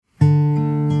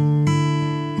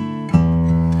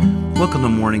Welcome to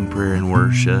morning prayer and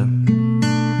worship.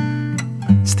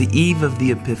 It's the eve of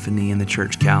the Epiphany in the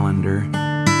church calendar.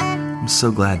 I'm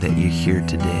so glad that you're here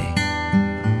today.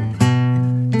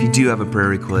 If you do have a prayer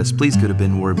request, please go to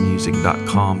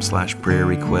benwordmusic.com/prayer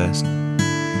request.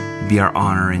 It'd be our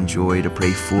honor and joy to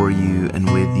pray for you and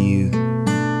with you.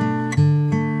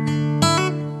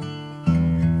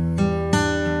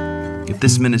 If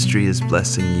this ministry is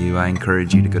blessing you, I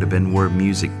encourage you to go to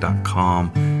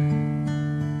benwordmusic.com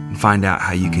and find out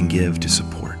how you can give to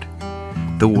support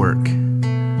the work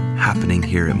happening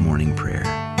here at Morning Prayer.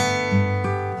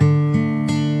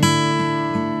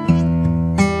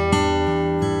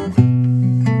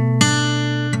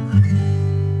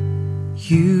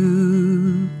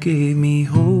 You gave me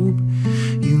hope,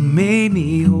 you made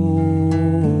me whole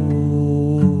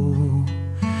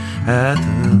at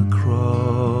the cross.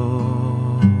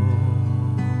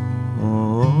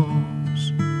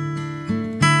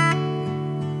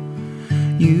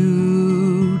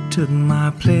 You took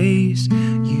my place,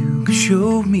 you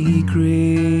showed me grace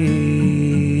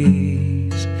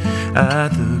at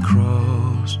the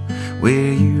cross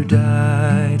where you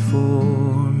died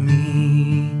for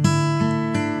me.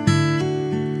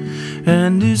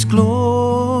 And His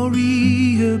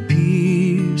glory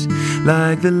appears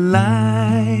like the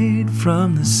light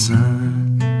from the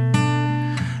sun.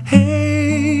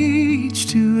 Age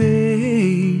to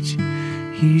age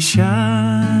He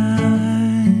shines.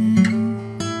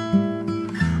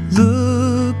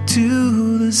 Look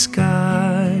to the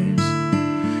skies,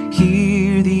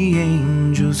 hear the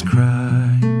angels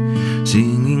cry,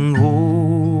 singing,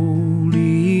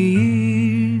 holy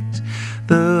is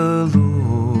the Lord.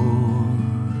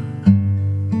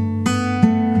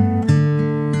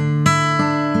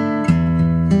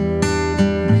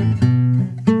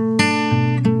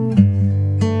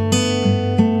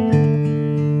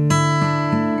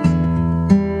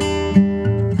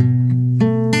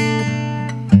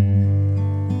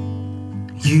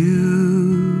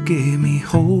 You gave me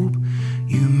hope,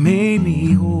 you made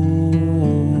me whole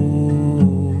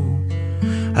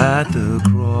at the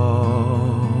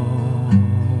cross.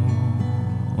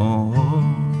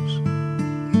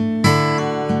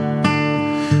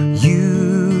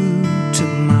 You took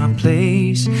my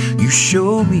place, you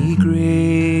showed me grace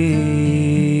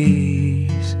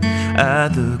at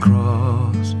the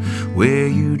cross where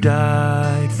you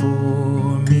died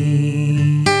for me.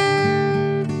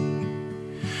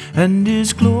 And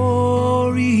His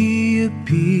glory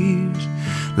appears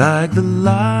like the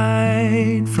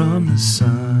light from the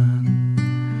sun.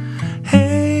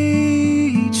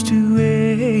 Age to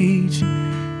age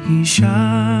He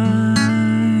shines.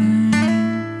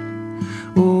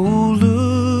 Oh,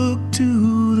 look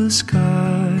to the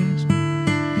skies,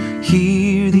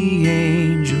 hear the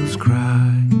angels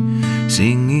cry,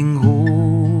 singing,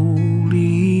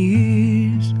 holy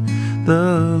is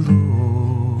the Lord.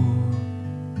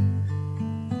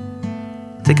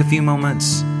 Take a few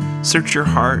moments, search your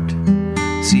heart,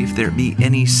 see if there be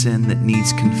any sin that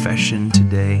needs confession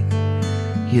today.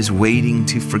 He is waiting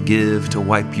to forgive, to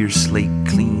wipe your slate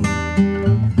clean.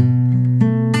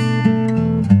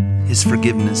 His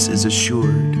forgiveness is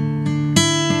assured.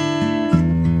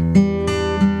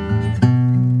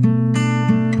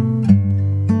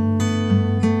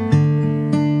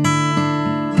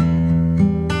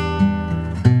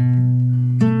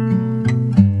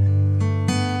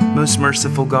 Most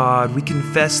merciful God, we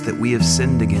confess that we have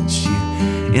sinned against you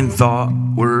in thought,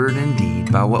 word, and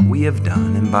deed, by what we have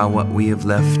done and by what we have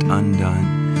left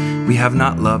undone. We have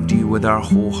not loved you with our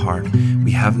whole heart.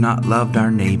 We have not loved our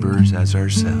neighbors as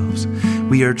ourselves.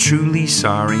 We are truly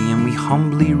sorry and we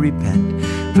humbly repent.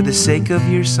 For the sake of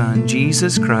your Son,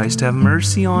 Jesus Christ, have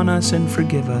mercy on us and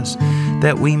forgive us,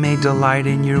 that we may delight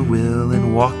in your will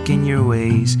and walk in your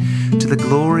ways, to the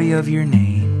glory of your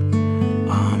name.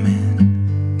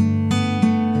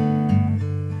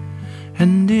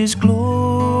 And His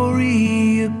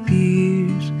glory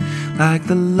appears like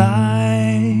the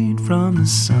light from the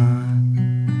sun.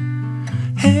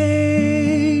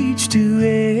 Age to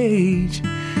age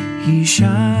He shines.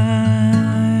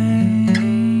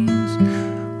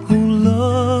 Oh,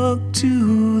 look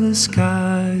to the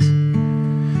skies,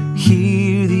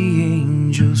 hear the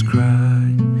angels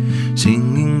cry,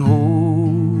 singing,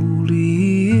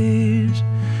 holy is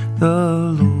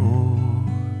the Lord.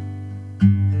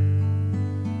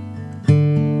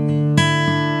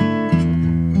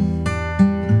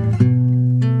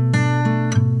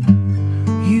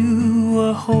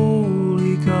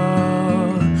 Holy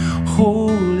God,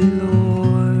 holy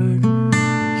Lord,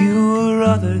 you are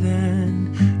other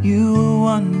than, you are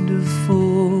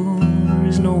wonderful, there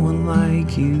is no one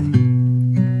like you.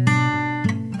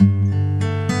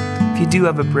 you do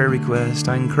have a prayer request,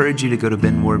 I encourage you to go to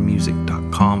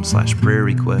benwardmusic.com/prayer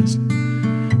request.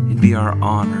 It'd be our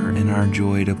honor and our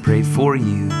joy to pray for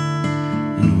you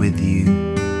and with you.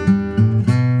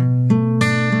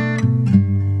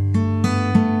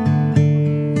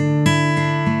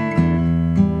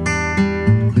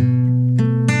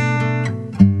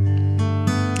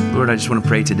 Lord, I just want to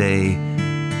pray today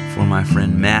for my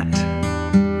friend Matt.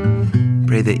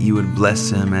 Pray that you would bless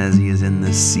him as he is in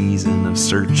this season of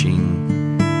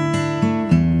searching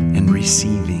and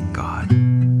receiving, God.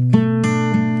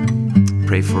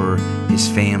 Pray for his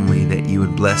family, that you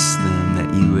would bless them,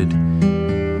 that you would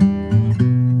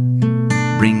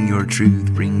bring your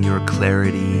truth, bring your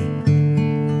clarity,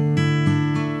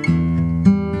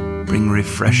 bring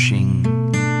refreshing,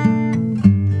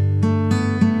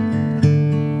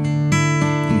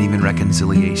 and even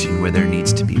reconciliation where there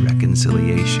needs to be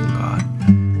reconciliation, God.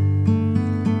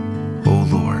 Oh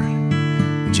Lord,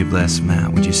 would you bless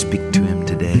Matt? Would you speak to him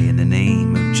today in the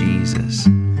name of Jesus?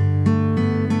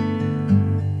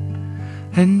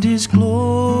 And his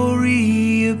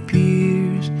glory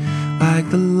appears like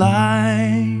the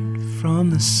light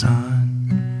from the sun.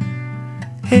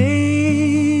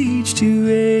 Age to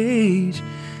age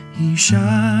he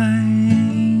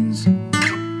shines.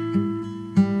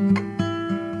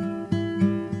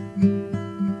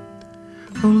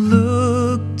 Oh,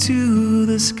 look to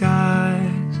the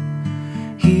skies,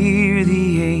 hear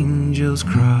the angels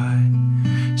cry,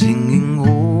 singing,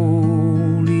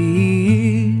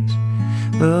 holy is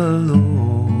the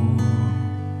Lord,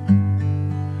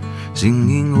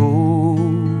 singing,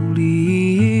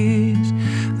 holy is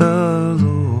the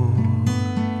Lord,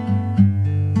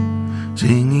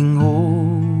 singing,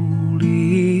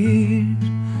 holy is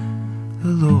the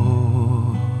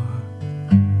Lord.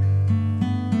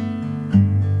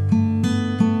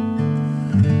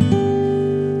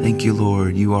 Thank you,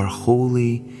 Lord. You are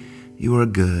holy. You are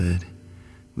good.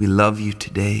 We love you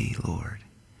today, Lord.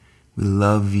 We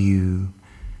love you.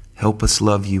 Help us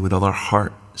love you with all our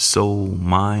heart, soul,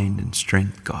 mind, and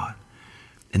strength, God.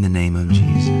 In the name of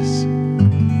Jesus.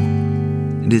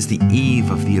 It is the eve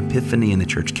of the Epiphany in the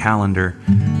church calendar.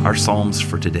 Our Psalms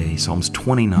for today, Psalms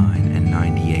 29 and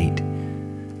 98.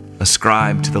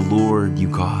 Ascribe to the Lord, you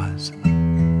gods.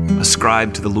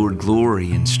 Ascribe to the Lord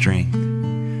glory and strength.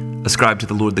 Ascribe to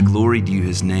the Lord the glory due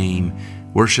his name.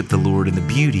 Worship the Lord in the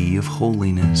beauty of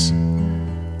holiness.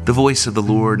 The voice of the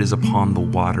Lord is upon the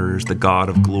waters. The God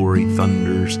of glory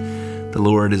thunders. The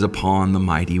Lord is upon the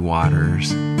mighty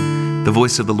waters. The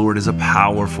voice of the Lord is a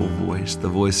powerful voice. The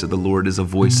voice of the Lord is a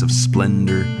voice of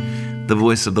splendor. The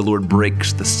voice of the Lord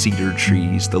breaks the cedar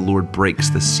trees. The Lord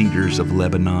breaks the cedars of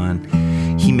Lebanon.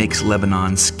 He makes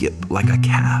Lebanon skip like a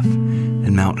calf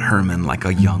and Mount Hermon like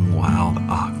a young wild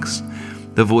ox.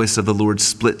 The voice of the Lord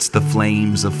splits the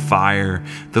flames of fire.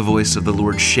 The voice of the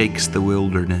Lord shakes the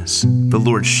wilderness. The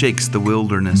Lord shakes the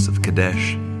wilderness of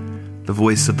Kadesh. The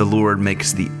voice of the Lord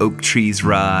makes the oak trees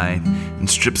writhe and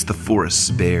strips the forests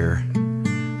bare.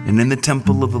 And in the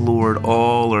temple of the Lord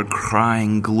all are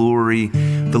crying glory.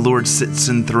 The Lord sits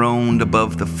enthroned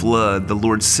above the flood. The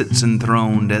Lord sits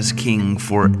enthroned as king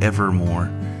forevermore.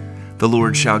 The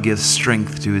Lord shall give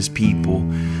strength to his people.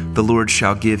 The Lord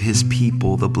shall give his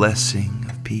people the blessing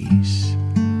of peace.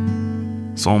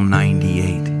 Psalm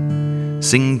 98.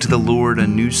 Sing to the Lord a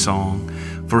new song,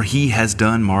 for he has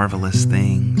done marvelous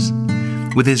things.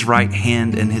 With his right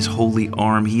hand and his holy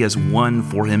arm, he has won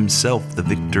for himself the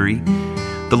victory.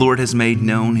 The Lord has made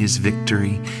known his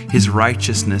victory. His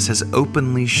righteousness has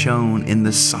openly shone in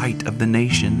the sight of the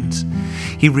nations.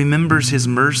 He remembers his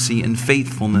mercy and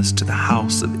faithfulness to the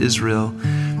house of Israel,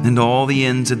 and all the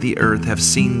ends of the earth have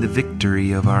seen the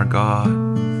victory of our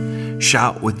God.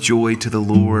 Shout with joy to the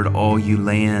Lord, all you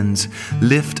lands.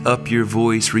 Lift up your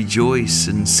voice, rejoice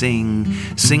and sing.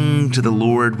 Sing to the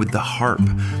Lord with the harp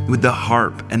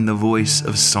and the voice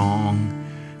of song,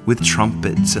 with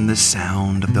trumpets and the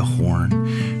sound of the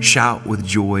horn. Shout with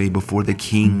joy before the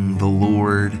King, the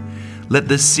Lord. Let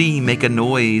the sea make a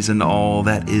noise and all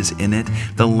that is in it,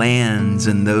 the lands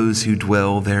and those who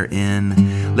dwell therein.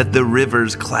 Let the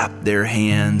rivers clap their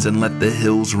hands and let the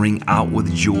hills ring out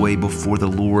with joy before the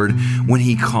Lord when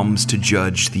he comes to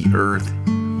judge the earth.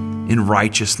 In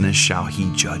righteousness shall he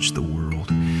judge the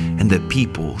world and the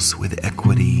peoples with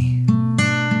equity.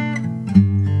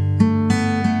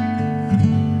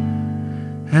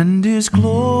 And his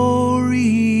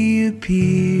glory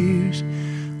appears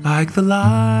like the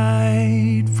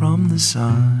light from the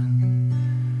sun.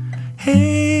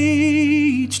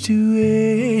 Age to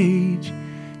age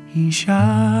he shines.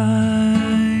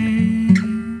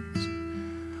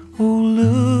 Oh,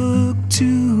 look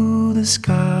to the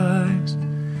skies,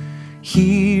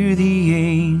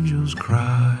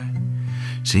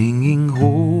 singing,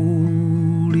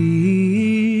 holy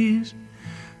is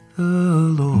the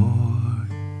Lord.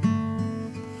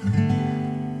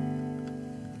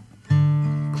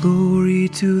 Glory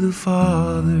to the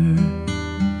Father,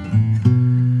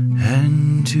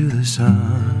 and to the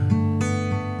Son,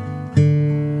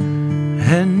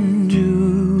 and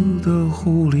to the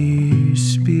Holy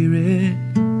Spirit,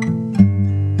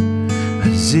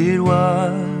 as it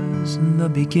was in the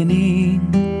beginning,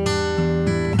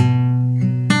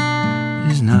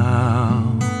 is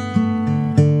now,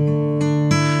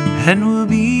 and will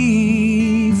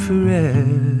be forever.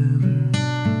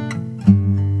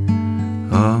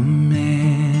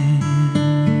 Amen.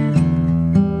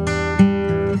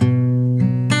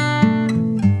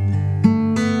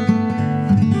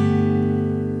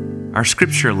 Our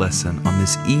scripture lesson on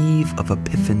this eve of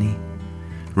Epiphany,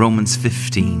 Romans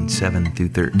 15, 7 through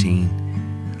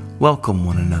 13. Welcome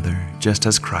one another, just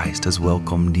as Christ has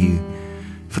welcomed you,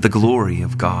 for the glory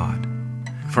of God.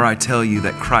 For I tell you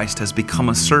that Christ has become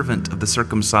a servant of the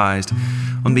circumcised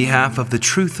on behalf of the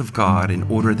truth of God, in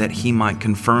order that he might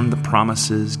confirm the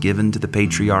promises given to the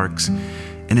patriarchs,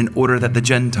 and in order that the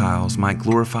Gentiles might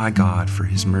glorify God for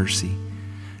his mercy.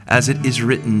 As it is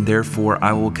written, therefore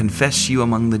I will confess you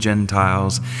among the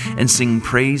Gentiles, and sing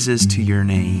praises to your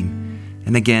name.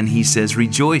 And again he says,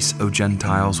 rejoice, O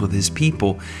Gentiles, with his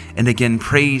people. And again,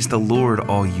 praise the Lord,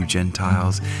 all you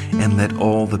Gentiles, and let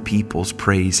all the peoples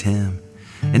praise him.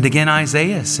 And again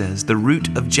Isaiah says, the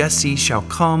root of Jesse shall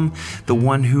come, the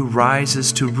one who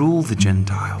rises to rule the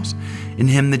Gentiles. In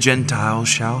him the Gentiles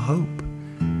shall hope.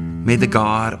 May the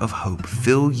God of hope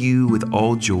fill you with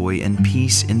all joy and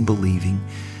peace in believing,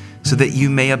 so that you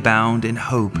may abound in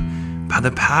hope by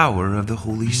the power of the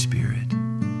Holy Spirit.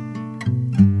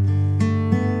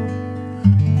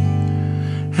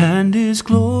 And his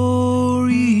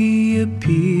glory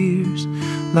appears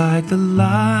like the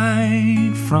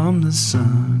light from the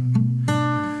sun.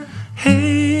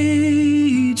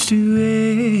 Age to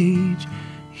age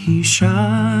he shines.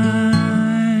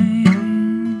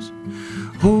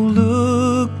 Oh,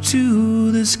 look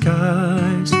to the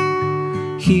skies,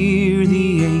 hear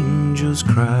the angels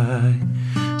cry,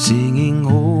 singing,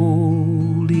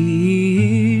 holy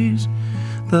is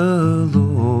the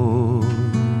Lord.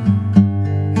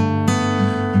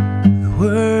 The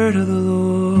word of the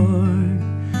Lord.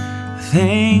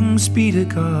 Thanks be to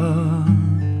God.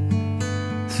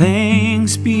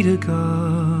 Thanks be to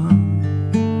God.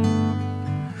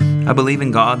 I believe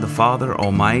in God the Father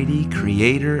Almighty,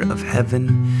 creator of heaven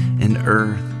and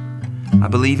earth. I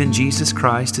believe in Jesus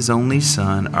Christ, his only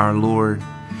Son, our Lord.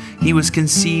 He was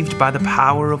conceived by the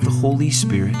power of the Holy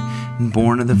Spirit and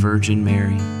born of the Virgin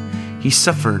Mary. He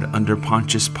suffered under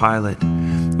Pontius Pilate,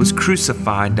 was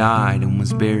crucified, died, and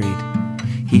was buried.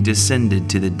 He descended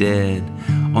to the dead.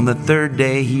 On the third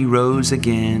day he rose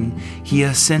again. He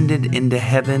ascended into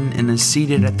heaven and is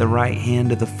seated at the right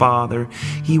hand of the Father.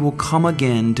 He will come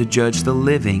again to judge the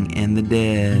living and the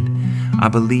dead. I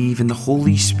believe in the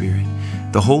Holy Spirit,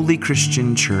 the holy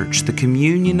Christian church, the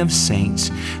communion of saints,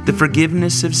 the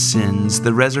forgiveness of sins,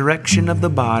 the resurrection of the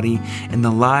body, and the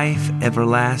life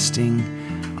everlasting.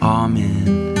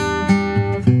 Amen.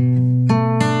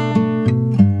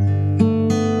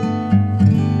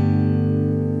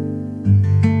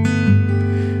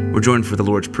 We're joined for the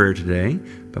Lord's Prayer today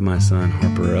by my son,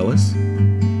 Harper Ellis.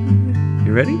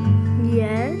 You ready?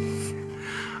 Yes.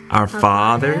 Our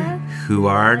Father, who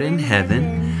art in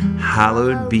heaven,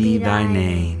 hallowed be thy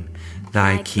name.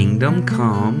 Thy kingdom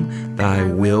come, thy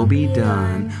will be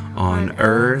done, on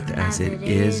earth as it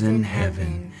is in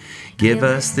heaven. Give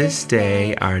us this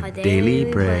day our daily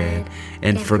bread,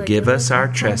 and forgive us our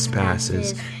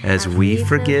trespasses, as we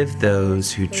forgive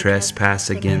those who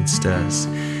trespass against us.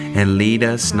 And lead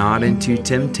us not into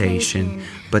temptation,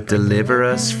 but deliver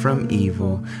us from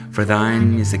evil. For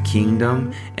thine is the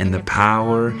kingdom, and the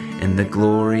power, and the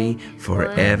glory,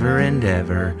 forever and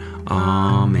ever.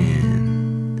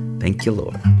 Amen. Thank you,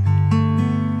 Lord.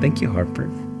 Thank you, Harper.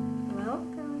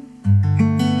 Welcome.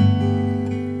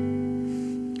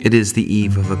 It is the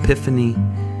eve of Epiphany,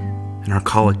 and our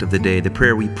collect of the day, the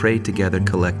prayer we pray together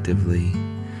collectively.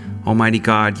 Almighty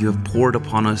God, you have poured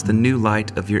upon us the new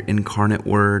light of your incarnate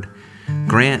word.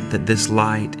 Grant that this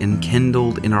light,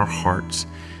 enkindled in our hearts,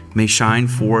 may shine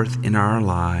forth in our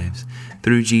lives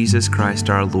through Jesus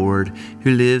Christ our Lord, who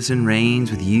lives and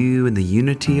reigns with you in the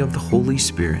unity of the Holy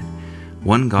Spirit,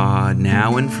 one God,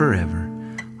 now and forever.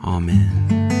 Amen.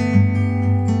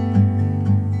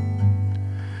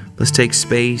 Let's take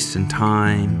space and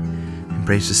time and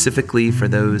pray specifically for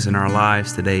those in our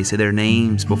lives today. Say their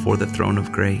names before the throne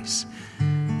of grace.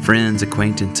 Friends,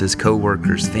 acquaintances,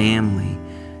 co-workers, family,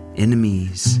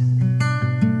 enemies,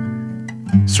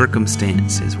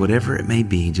 circumstances, whatever it may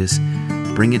be, just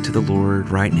bring it to the Lord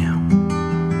right now.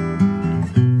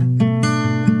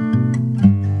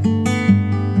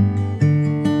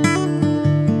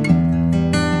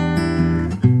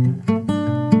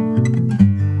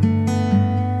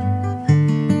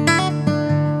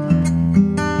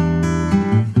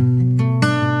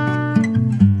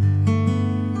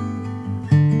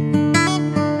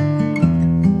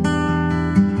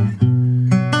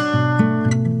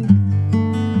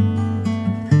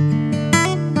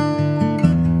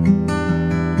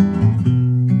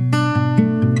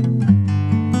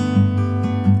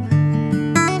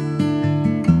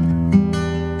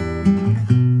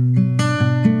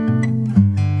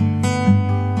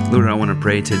 Lord, I want to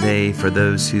pray today for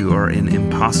those who are in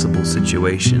impossible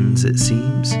situations, it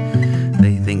seems.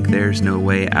 They think there's no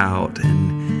way out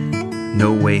and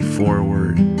no way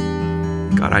forward.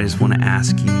 God, I just want to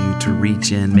ask you to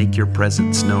reach in, make your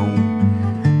presence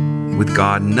known. With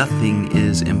God, nothing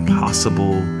is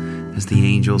impossible. As the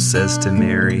angel says to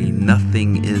Mary,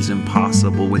 nothing is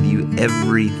impossible. With you,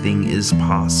 everything is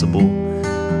possible.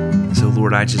 So,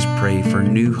 Lord, I just pray for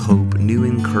new hope, new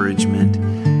encouragement,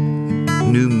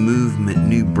 new movement,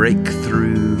 new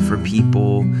breakthrough for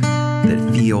people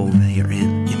that feel they are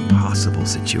in impossible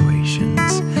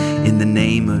situations. In the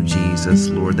name of Jesus,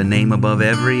 Lord, the name above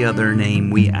every other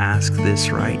name, we ask this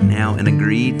right now and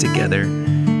agree together.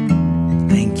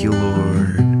 Thank you,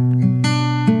 Lord.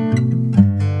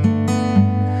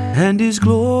 And His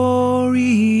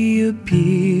glory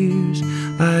appears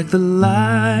like the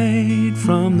light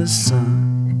from the sun.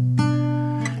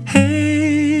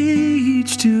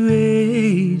 Age to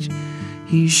age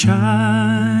He shines.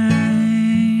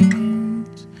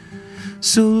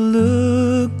 So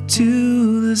look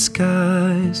to the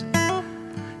skies,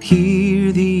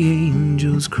 hear the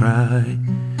angels cry,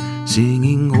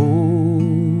 singing,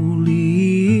 holy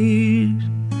is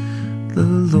the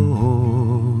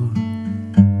Lord.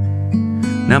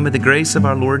 Now may the grace of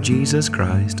our Lord Jesus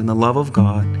Christ and the love of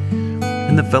God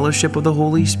and the fellowship of the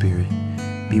Holy Spirit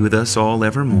be with us all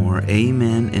evermore.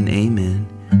 Amen and amen.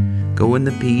 Go in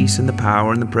the peace and the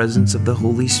power and the presence of the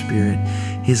Holy Spirit.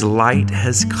 His light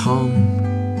has come.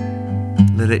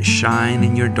 Let it shine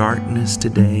in your darkness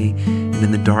today and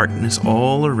in the darkness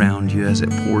all around you as it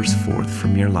pours forth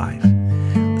from your life.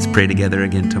 Let's pray together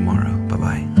again tomorrow.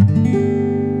 Bye-bye.